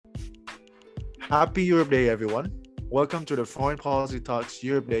Happy Europe Day, everyone. Welcome to the Foreign Policy Talks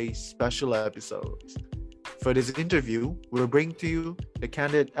Europe Day special episode. For this interview, we'll bring to you the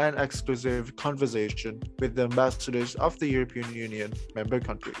candid and exclusive conversation with the ambassadors of the European Union member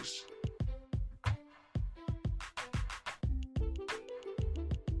countries.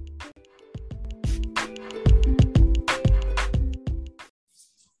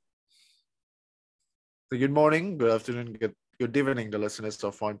 So good morning, good afternoon, good evening, the listeners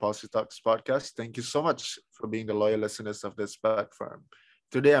of Foreign Policy Talks podcast. Thank you so much for being the loyal listeners of this platform.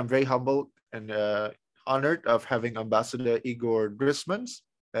 Today, I'm very humbled and honored of having Ambassador Igor Grismans,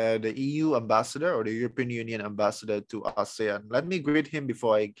 the EU ambassador or the European Union ambassador to ASEAN. Let me greet him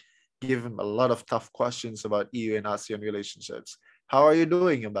before I give him a lot of tough questions about EU and ASEAN relationships. How are you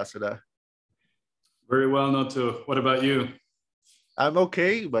doing, Ambassador? Very well, Noto. What about you? I'm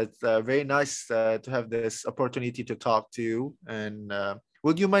okay, but very nice to have this opportunity to talk to you. And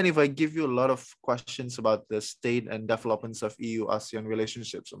would you mind if I give you a lot of questions about the state and developments of EU-ASEAN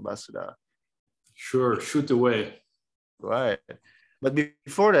relationships, Ambassador? Sure, shoot away. Right. But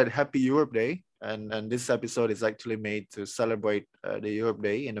before that, happy Europe Day. And this episode is actually made to celebrate the Europe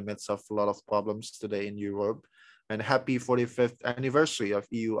Day in the midst of a lot of problems today in Europe. And happy 45th anniversary of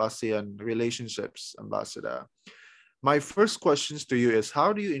EU-ASEAN relationships, Ambassador. My first questions to you is,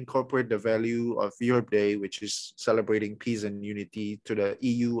 how do you incorporate the value of Europe Day, which is celebrating peace and unity, to the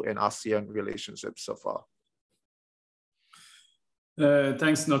EU and ASEAN relationships so far?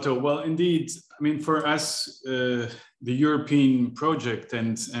 Thanks, Noto. Well, indeed, I mean, for us, the European project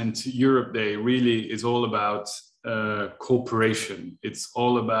and Europe Day really is all about cooperation. It's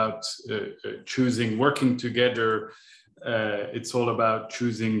all about choosing, working together. It's all about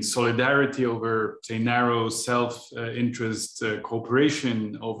choosing solidarity over, say, narrow self-interest,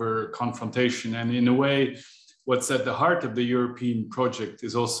 cooperation over confrontation. And in a way, what's at the heart of the European project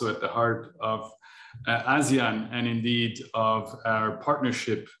is also at the heart of ASEAN and indeed of our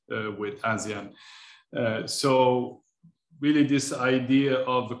partnership with ASEAN. So really this idea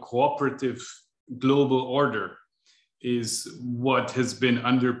of a cooperative global order is what has been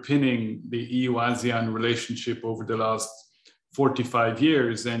underpinning the EU-ASEAN relationship over the last 45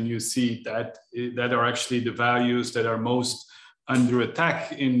 years. And you see that are actually the values that are most under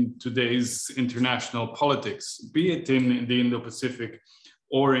attack in today's international politics, be it in the Indo-Pacific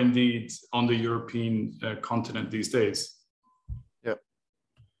or indeed on the European continent these days. Yeah.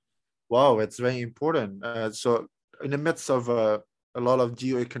 Wow, it's very important. So in the midst of a lot of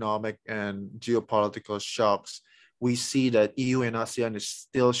geoeconomic and geopolitical shocks, we see that EU and ASEAN is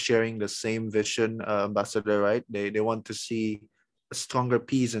still sharing the same vision, Ambassador, right? They want to see a stronger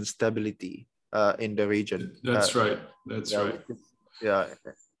peace and stability in the region. That's right. That's yeah, right. Yeah.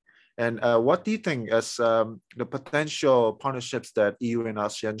 And what do you think as the potential partnerships that EU and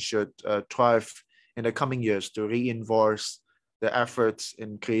ASEAN should thrive in the coming years to reinforce the efforts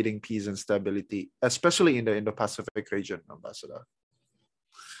in creating peace and stability, especially in the Indo-Pacific region, Ambassador?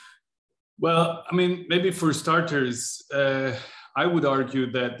 Well, I mean, maybe for starters, I would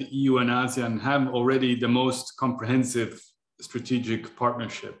argue that the EU and ASEAN have already the most comprehensive strategic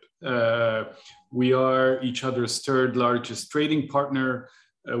partnership. We are each other's third largest trading partner.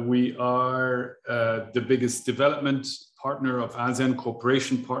 We are the biggest development partner of ASEAN,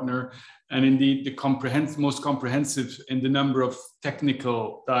 cooperation partner, and indeed the most comprehensive in the number of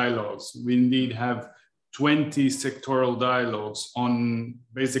technical dialogues. We indeed have 20 sectoral dialogues on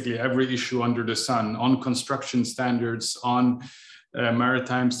basically every issue under the sun, on construction standards, on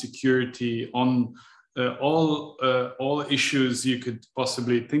maritime security, on all issues you could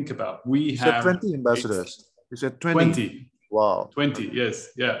possibly think about. We have 20 ambassadors. You said 20. 20. Wow. 20,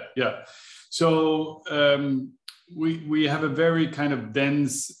 yes. Yeah. So we have a very kind of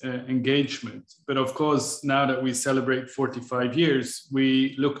dense engagement. But of course, now that we celebrate 45 years,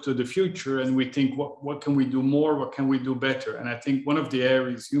 we look to the future and we think, what can we do more? What can we do better? And I think one of the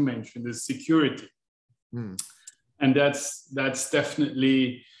areas you mentioned is security. And that's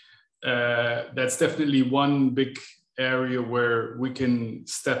definitely one big area where we can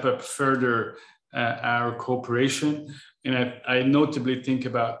step up further our cooperation. And I notably think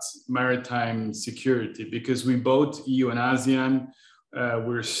about maritime security, because we both, EU and ASEAN,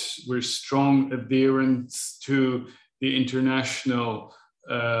 we're strong adherents to the international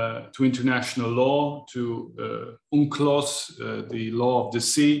law, to UNCLOS, the law of the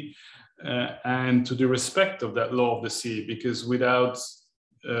sea, and to the respect of that law of the sea, because without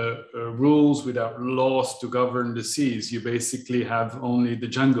rules, without laws to govern the seas, you basically have only the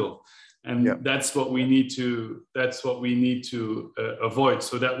jungle. And that's what we need to avoid.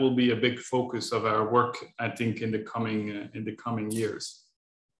 So that will be a big focus of our work, I think, in the coming years.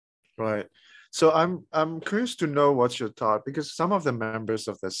 Right. So I'm curious to know what's your thought, because some of the members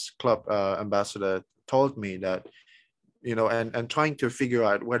of this club, ambassador, told me that, and trying to figure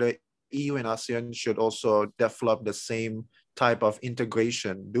out whether EU and ASEAN should also develop the same type of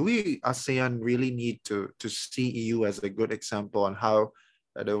integration. Do we ASEAN really need to see EU as a good example on how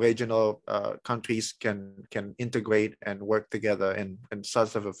the regional countries can integrate and work together in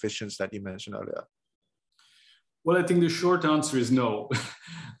such of efficiency that you mentioned earlier? Well, I think the short answer is no.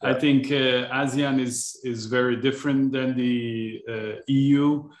 I Yeah. think ASEAN is very different than the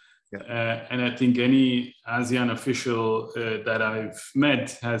EU. Yeah. And I think any ASEAN official that I've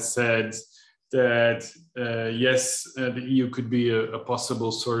met has said that, yes, the EU could be a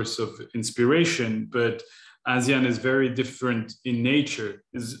possible source of inspiration, but ASEAN is very different in nature,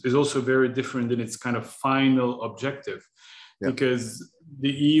 is also very different in its kind of final objective. Yeah. Because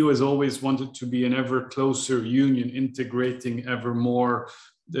the EU has always wanted to be an ever closer union, integrating ever more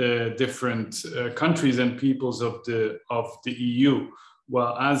the different countries and peoples of the EU,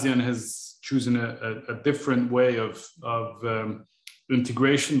 while ASEAN has chosen a different way of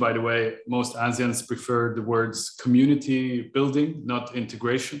integration. By the way, most ASEANs prefer the words community building, not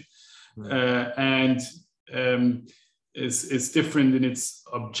integration. And it's different in its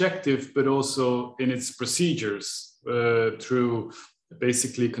objective, but also in its procedures, through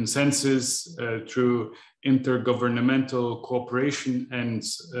basically consensus, through intergovernmental cooperation, and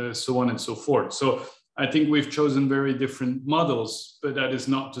so on and so forth. So I think we've chosen very different models, but that is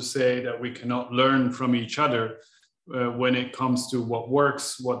not to say that we cannot learn from each other when it comes to what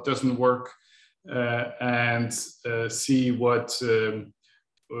works, what doesn't work, and see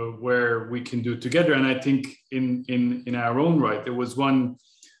where we can do together. And I think in our own right, there was one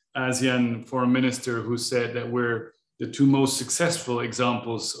ASEAN foreign minister who said that we're the two most successful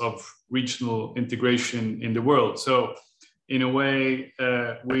examples of regional integration in the world. So in a way,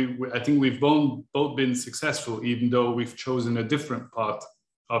 I think we've both been successful, even though we've chosen a different path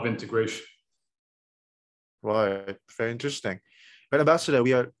of integration. Right, very interesting. But Ambassador,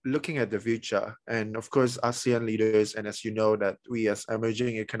 we are looking at the future, and of course, ASEAN leaders, and as you know, that we as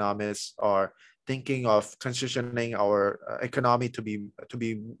emerging economists are thinking of transitioning our economy to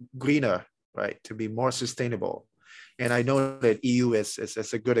be greener, right, to be more sustainable. And I know that EU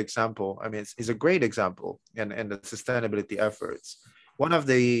is a good example. I mean, it's a great example in the sustainability efforts. One of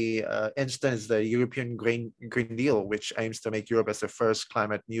the instances, the European Green Deal, which aims to make Europe as the first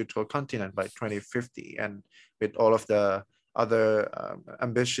climate neutral continent by 2050, and with all of the other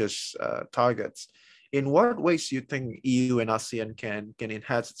ambitious targets. In what ways do you think EU and ASEAN can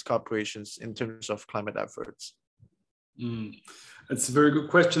enhance its cooperations in terms of climate efforts? That's a very good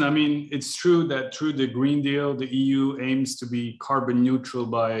question. I mean, it's true that through the Green Deal, the EU aims to be carbon neutral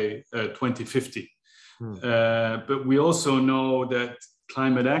by 2050. But we also know that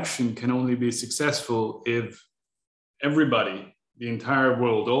climate action can only be successful if everybody, the entire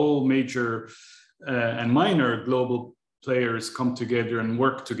world, all major and minor global players come together and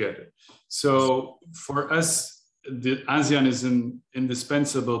work together. So for us, the ASEAN is an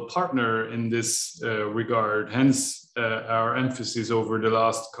indispensable partner in this regard. Hence, our emphasis over the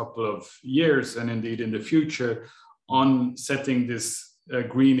last couple of years, and indeed in the future, on setting this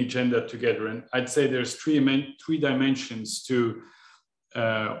green agenda together. And I'd say there's three dimensions to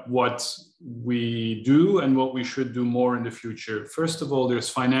what we do and what we should do more in the future. First of all, there's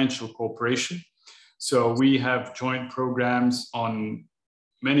financial cooperation. So we have joint programs on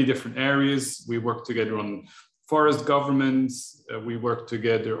many different areas. We work together on forest governments. We work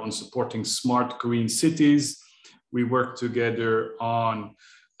together on supporting smart green cities. We work together on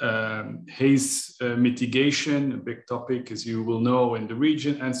haze mitigation, a big topic, as you will know, in the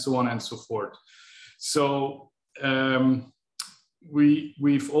region, and so on and so forth. So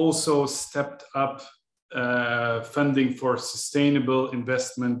we've also stepped up funding for sustainable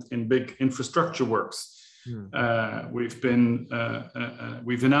investment in big infrastructure works. We've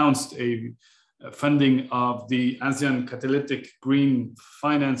announced a funding of the ASEAN Catalytic Green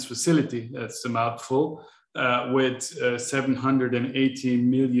Finance Facility, that's a mouthful, with 780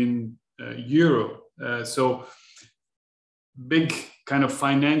 million euro. So big kind of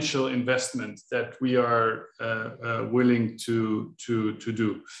financial investment that we are willing to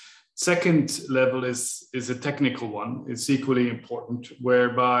do. Second level is a technical one. It's equally important,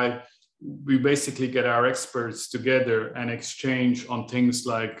 whereby we basically get our experts together and exchange on things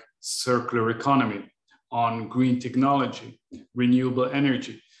like circular economy, on green technology, renewable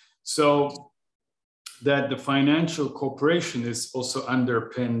energy. So that the financial cooperation is also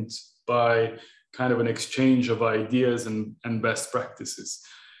underpinned by kind of an exchange of ideas and best practices.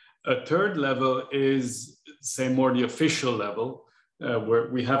 A third level is, say, more the official level. where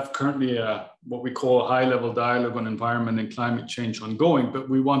we have currently what we call a high-level dialogue on environment and climate change ongoing, but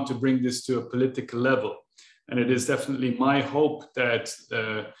we want to bring this to a political level. And it is definitely my hope that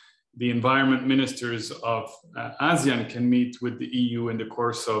the environment ministers of ASEAN can meet with the EU in the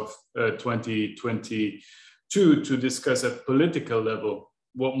course of 2022 to discuss at political level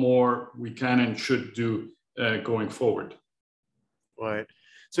what more we can and should do going forward. Right.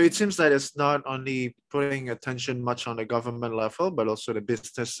 So it seems that it's not only putting attention much on the government level, but also the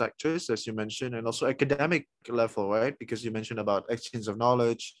business sectors, as you mentioned, and also academic level, right? Because you mentioned about exchange of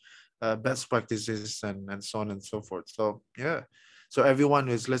knowledge, best practices, and so on and so forth. So yeah. So everyone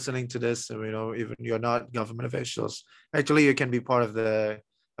who is listening to this, even you're not government officials, actually you can be part of the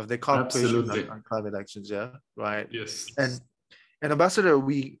cooperation on climate actions. Yeah. Right. Yes. And Ambassador,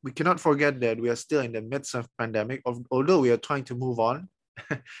 we cannot forget that we are still in the midst of pandemic, although we are trying to move on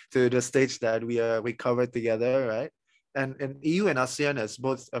to the stage that we covered together, right? And EU and ASEAN is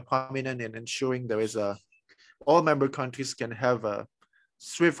both prominent in ensuring all member countries can have a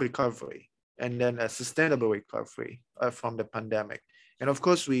swift recovery and then a sustainable recovery from the pandemic. And of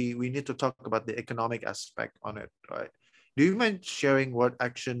course, we need to talk about the economic aspect on it, right? Do you mind sharing what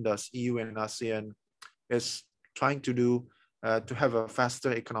action does EU and ASEAN is trying to do to have a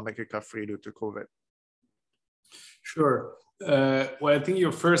faster economic recovery due to COVID? Sure. Well, I think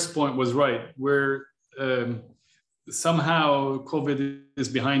your first point was right. We're somehow COVID is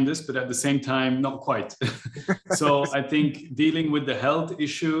behind us, but at the same time, not quite. So I think dealing with the health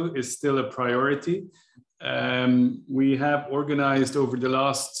issue is still a priority. We have organized over the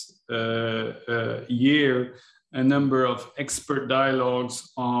last year a number of expert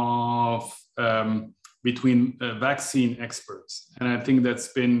dialogues between vaccine experts. And I think that's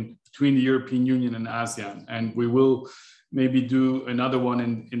been between the European Union and ASEAN. And we will maybe do another one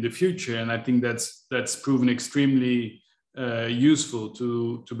in the future. And I think that's proven extremely useful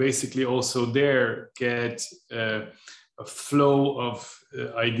to basically also there get a flow of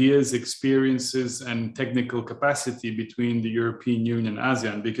ideas, experiences, and technical capacity between the European Union and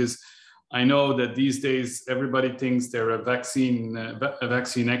ASEAN. Because I know that these days everybody thinks they're a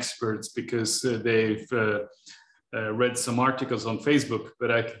vaccine experts because they've read some articles on Facebook.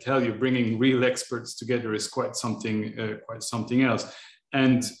 But I can tell you, bringing real experts together is quite something else.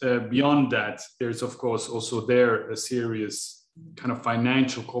 And beyond that, there's of course also there a serious kind of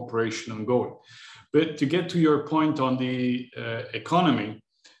financial cooperation ongoing. But to get to your point on the economy,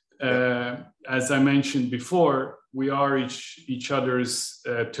 as I mentioned before, we are each other's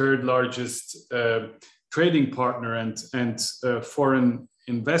third largest trading partner and foreign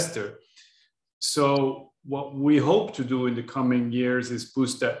investor. So what we hope to do in the coming years is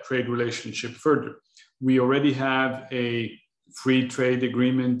boost that trade relationship further. We already have a free trade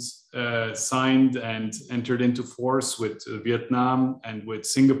agreement signed and entered into force with Vietnam and with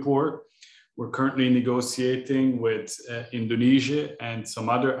Singapore. We're currently negotiating with Indonesia and some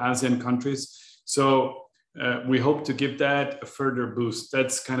other ASEAN countries. So we hope to give that a further boost.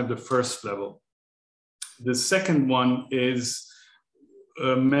 That's kind of the first level. The second one is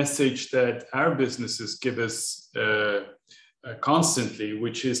a message that our businesses give us constantly,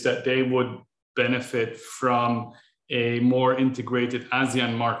 which is that they would benefit from a more integrated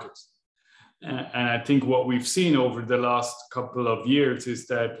ASEAN market. And I think what we've seen over the last couple of years is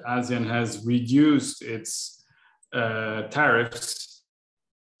that ASEAN has reduced its tariffs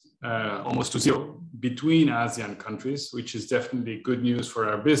almost to zero between ASEAN countries, which is definitely good news for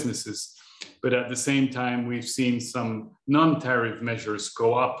our businesses. But at the same time, we've seen some non-tariff measures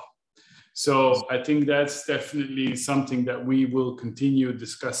go up. So I think that's definitely something that we will continue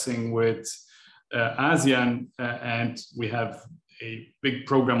discussing with ASEAN, and we have a big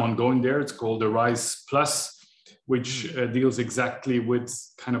program ongoing there. It's called the RISE Plus, which deals exactly with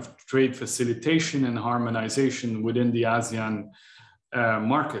kind of trade facilitation and harmonization within the ASEAN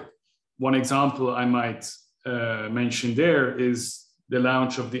market. One example I might mention there is the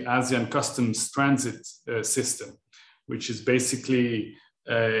launch of the ASEAN Customs Transit System, which is basically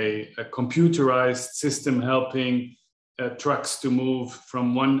a computerized system helping trucks to move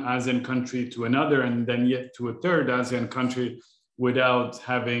from one ASEAN country to another and then yet to a third ASEAN country without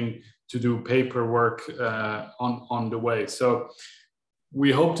having to do paperwork on the way. So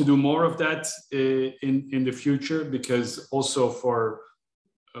we hope to do more of that in the future, because also for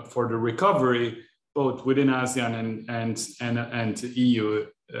the recovery, both within ASEAN and the EU,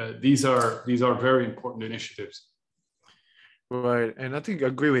 these are very important initiatives. Right, and I think I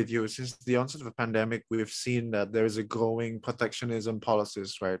agree with you. Since the onset of the pandemic, we've seen that there is a growing protectionism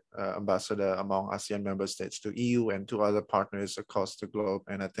policies, right, Ambassador, among ASEAN member states to EU and to other partners across the globe.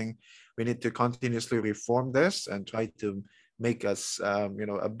 And I think we need to continuously reform this and try to make us,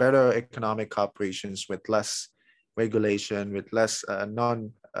 a better economic cooperations with less regulation, with less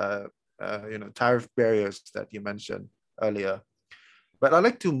tariff barriers that you mentioned earlier. But I'd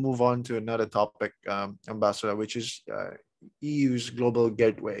like to move on to another topic, Ambassador, which is EU's global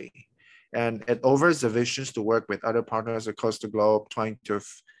gateway. And it offers the visions to work with other partners across the globe, trying to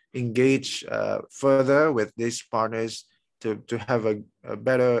engage further with these partners to have a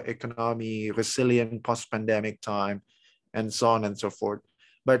better economy, resilient post-pandemic time, and so on and so forth.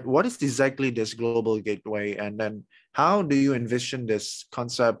 But what is exactly this global gateway? And then how do you envision this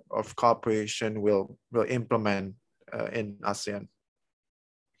concept of cooperation will implement in ASEAN?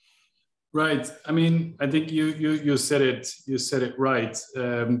 Right. I mean, I think you said it. You said it right.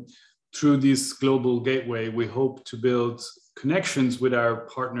 Through this global gateway, we hope to build connections with our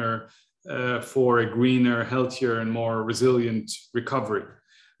partner for a greener, healthier, and more resilient recovery.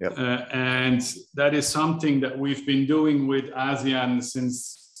 Yep. And that is something that we've been doing with ASEAN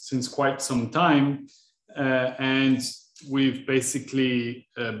since quite some time, and we've basically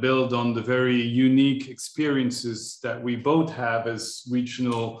built on the very unique experiences that we both have as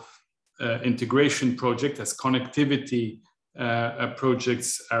regional integration project, as connectivity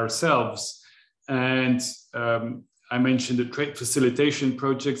projects ourselves. And I mentioned the trade facilitation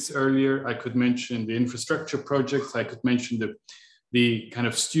projects earlier. I could mention the infrastructure projects. I could mention the kind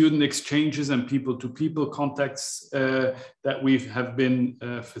of student exchanges and people-to-people contacts that we have been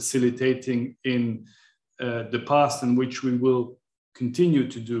facilitating in the past, and which we will continue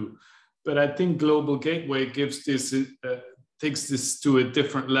to do. But I think Global Gateway gives this takes this to a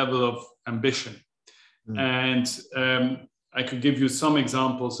different level of ambition. And I could give you some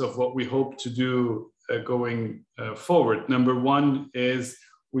examples of what we hope to do going forward. Number one is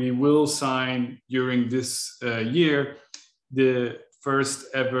we will sign during this year the first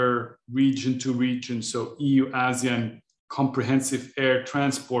ever region-to-region, so EU-ASEAN Comprehensive Air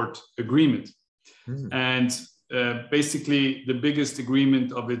Transport Agreement. And basically the biggest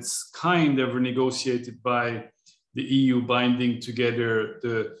agreement of its kind ever negotiated by the EU, binding together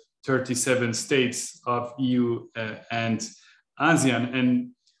the 37 states of EU and ASEAN.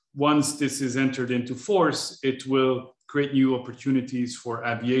 And once this is entered into force, it will create new opportunities for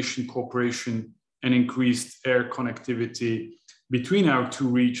aviation cooperation and increased air connectivity between our two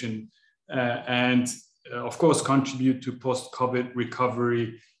regions, and of course contribute to post-COVID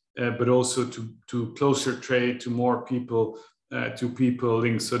recovery, but also to closer trade, to more people to people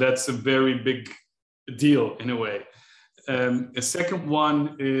links. So that's a very big deal in a way. A second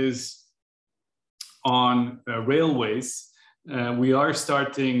one is on railways. We are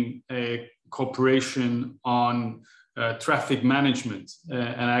starting a cooperation on traffic management,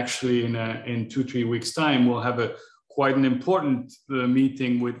 and actually in 2-3 weeks' time we'll have quite an important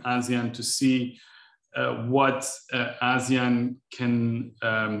meeting with ASEAN to see what ASEAN can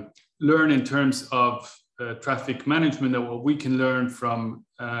learn in terms of traffic management, and what we can learn from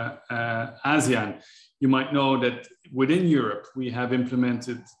ASEAN. You might know that within Europe, we have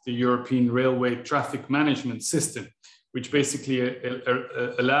implemented the European Railway Traffic Management System, which basically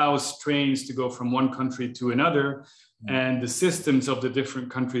allows trains to go from one country to another, and the systems of the different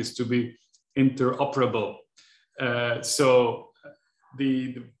countries to be interoperable. So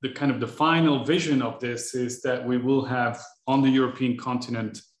the kind of the final vision of this is that we will have on the European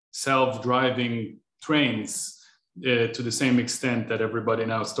continent self-driving trains to the same extent that everybody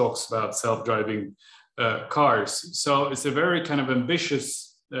now talks about self-driving cars. So it's a very kind of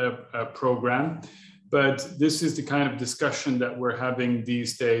ambitious program, but this is the kind of discussion that we're having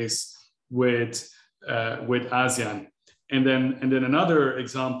these days with ASEAN. And then another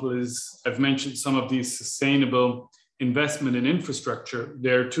example is, I've mentioned some of these sustainable investment in infrastructure.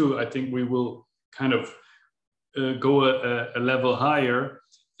 There too, I think we will kind of go a level higher.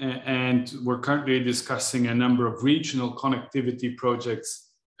 And we're currently discussing a number of regional connectivity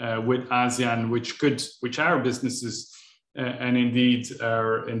projects with ASEAN, which our businesses and indeed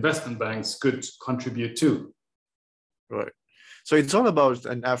our investment banks could contribute to. Right. So it's all about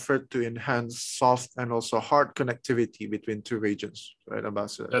an effort to enhance soft and also hard connectivity between two regions, right,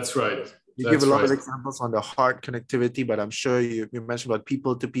 Ambassador? That's right. You give a lot of examples on the hard connectivity, but I'm sure you mentioned about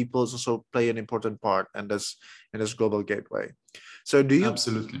people to people also play an important part in this global gateway. So do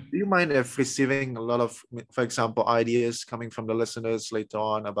you mind if receiving a lot of, for example, ideas coming from the listeners later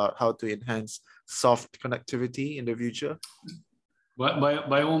on about how to enhance soft connectivity in the future?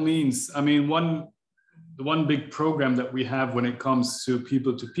 By all means. I mean, the one big program that we have when it comes to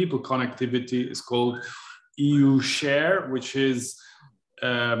people connectivity is called EU Share, which is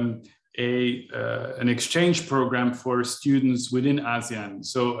an exchange program for students within ASEAN.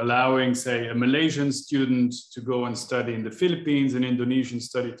 So allowing, say, a Malaysian student to go and study in the Philippines, an Indonesian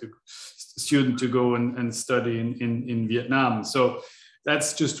student to go and study in Vietnam. So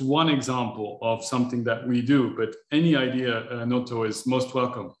that's just one example of something that we do, but any idea, Noto, is most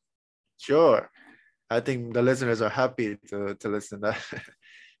welcome. Sure. I think the listeners are happy to listen to that.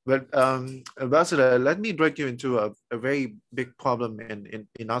 But Ambassador, let me direct you into a very big problem in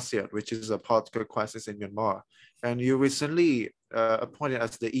ASEAN, which is a political crisis in Myanmar. And you recently appointed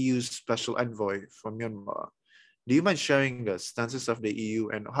as the EU's special envoy for Myanmar. Do you mind sharing the stances of the EU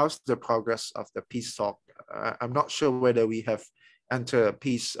and how's the progress of the peace talk? I'm not sure whether we have entered a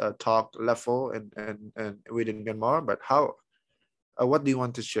peace talk level and within Myanmar, but how? What do you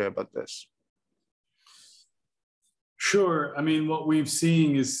want to share about this? Sure. I mean, what we've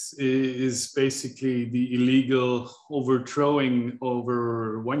seen is basically the illegal overthrowing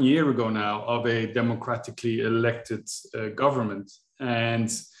over 1 year ago now of a democratically elected government.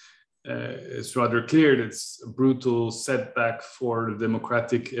 And it's rather clear that it's a brutal setback for the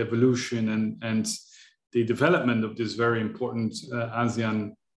democratic evolution and the development of this very important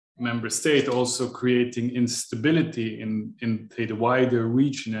ASEAN member state, also creating instability in the wider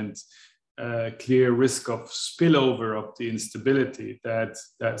region and clear risk of spillover of the instability that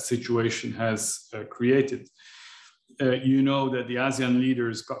that situation has created. You know that the ASEAN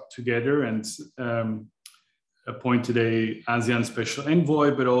leaders got together and appointed a ASEAN special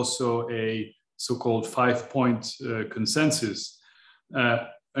envoy, but also a so-called 5-point consensus.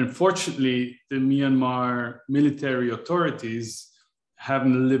 Unfortunately, the Myanmar military authorities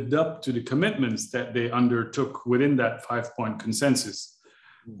haven't lived up to the commitments that they undertook within that 5-point consensus.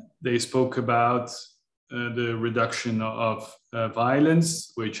 They spoke about the reduction of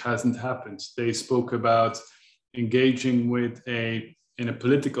violence, which hasn't happened. They spoke about engaging in a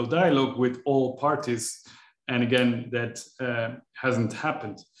political dialogue with all parties. And again, that hasn't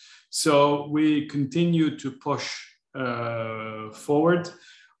happened. So we continue to push forward.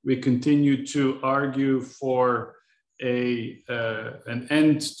 We continue to argue for an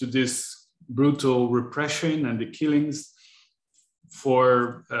end to this brutal repression and the killings,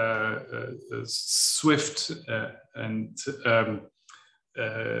 for swift and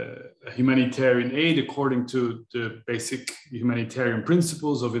humanitarian aid according to the basic humanitarian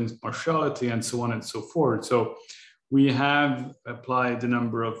principles of impartiality and so on and so forth. So we have applied a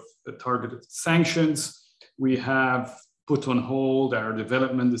number of targeted sanctions. We have put on hold our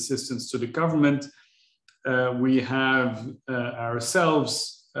development assistance to the government. We have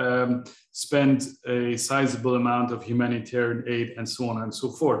ourselves spent a sizable amount of humanitarian aid and so on and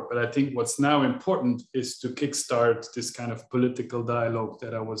so forth. But I think what's now important is to kickstart this kind of political dialogue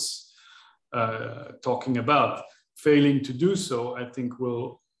that I was talking about. Failing to do so, I think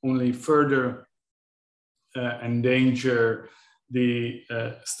will only further endanger the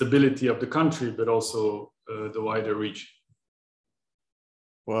stability of the country, but also the wider region.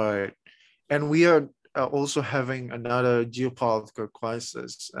 Right. And we are also having another geopolitical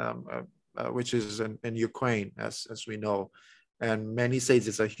crisis, which is in Ukraine, as we know. And many say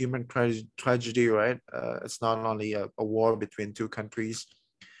it's a human tragedy, right? It's not only a war between two countries,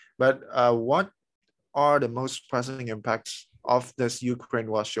 but what are the most pressing impacts of this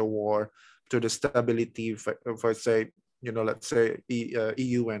Ukraine-Russia war to the stability for say, let's say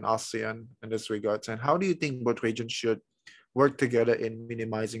EU and ASEAN in this regards? And how do you think both regions should work together in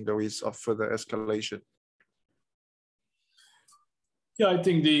minimizing the risk of further escalation? Yeah, I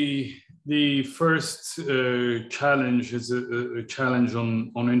think the first challenge is a challenge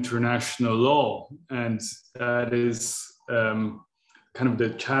on international law, and that is kind of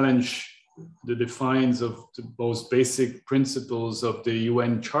the challenge that defines of the most basic principles of the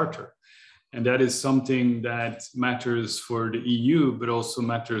UN Charter. And that is something that matters for the EU, but also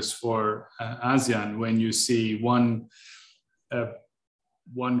matters for ASEAN. When you see one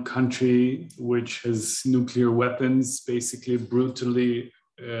country which has nuclear weapons, basically brutally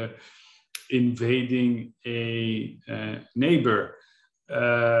invading a neighbor.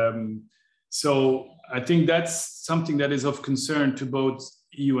 So I think that's something that is of concern to both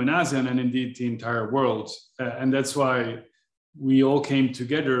EU and ASEAN, and indeed the entire world. And that's why we all came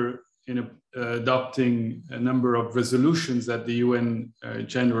together in adopting a number of resolutions at the UN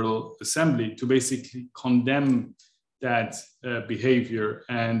General Assembly to basically condemn that behavior.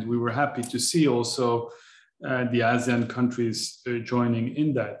 And we were happy to see also the ASEAN countries joining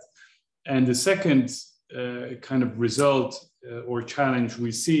in that. And the second kind of result or challenge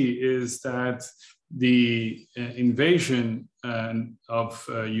we see is that the invasion of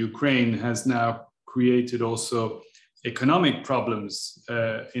Ukraine has now created also economic problems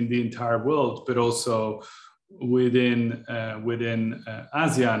in the entire world, but also within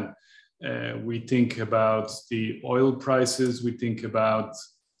ASEAN. We think about the oil prices, we think about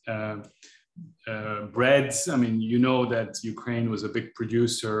breads. I mean, you know that Ukraine was a big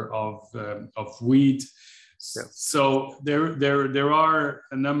producer of wheat. Yeah. So there are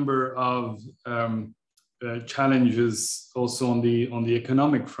a number of challenges also on the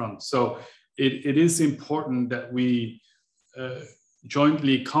economic front. So it is important that we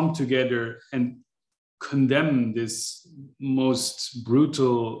jointly come together and condemn this most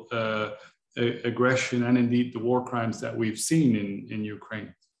brutal aggression and indeed the war crimes that we've seen in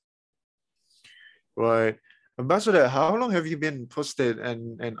Ukraine. Right. Ambassador, how long have you been posted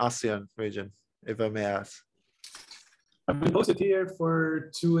in ASEAN region, if I may ask? I've been posted here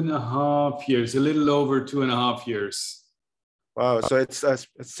for 2.5 years, a little over 2.5 years. Wow, so it's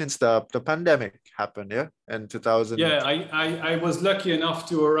since the pandemic happened, yeah, in 2000. Yeah, I was lucky enough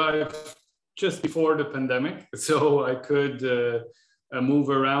to arrive just before the pandemic, so I could move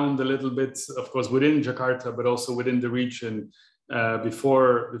around a little bit, of course, within Jakarta, but also within the region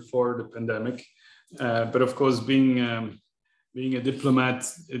before the pandemic. But of course, being a diplomat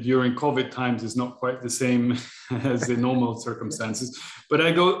during COVID times is not quite the same as in normal circumstances. But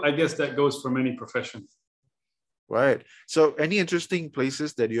I guess that goes for many professions. Right. So any interesting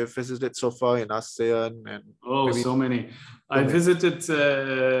places that you have visited so far in ASEAN? And so many. I visited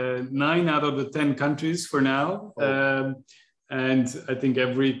 9 out of the 10 countries for now. Oh. And I think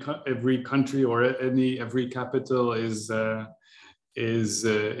every country or every capital is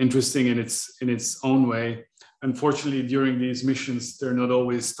interesting in its own way. Unfortunately, during these missions, there are not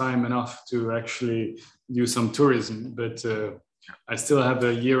always time enough to actually do some tourism, but I still have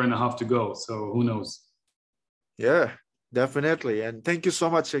 1.5 years to go, so who knows? Yeah, definitely. And thank you so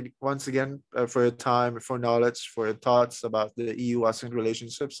much once again for your time, for knowledge, for your thoughts about the EU-ASEAN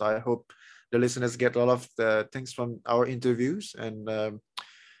relationships. I hope the listeners get a lot of the things from our interviews. And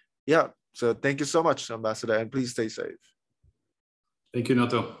yeah, so thank you so much, Ambassador, and please stay safe. Thank you,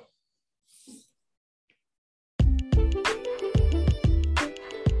 Noto.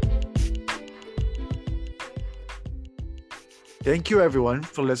 Thank you, everyone,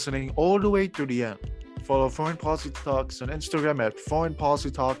 for listening all the way to the end. Follow Foreign Policy Talks on Instagram at Foreign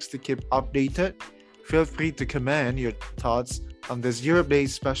Policy Talks to keep updated. Feel free to comment your thoughts on this Europe Day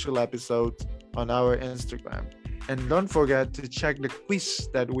special episode on our Instagram. And don't forget to check the quiz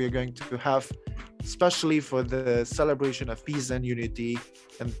that we're going to have, especially for the celebration of peace and unity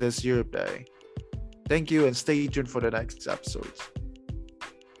in this Europe Day. Thank you and stay tuned for the next episode.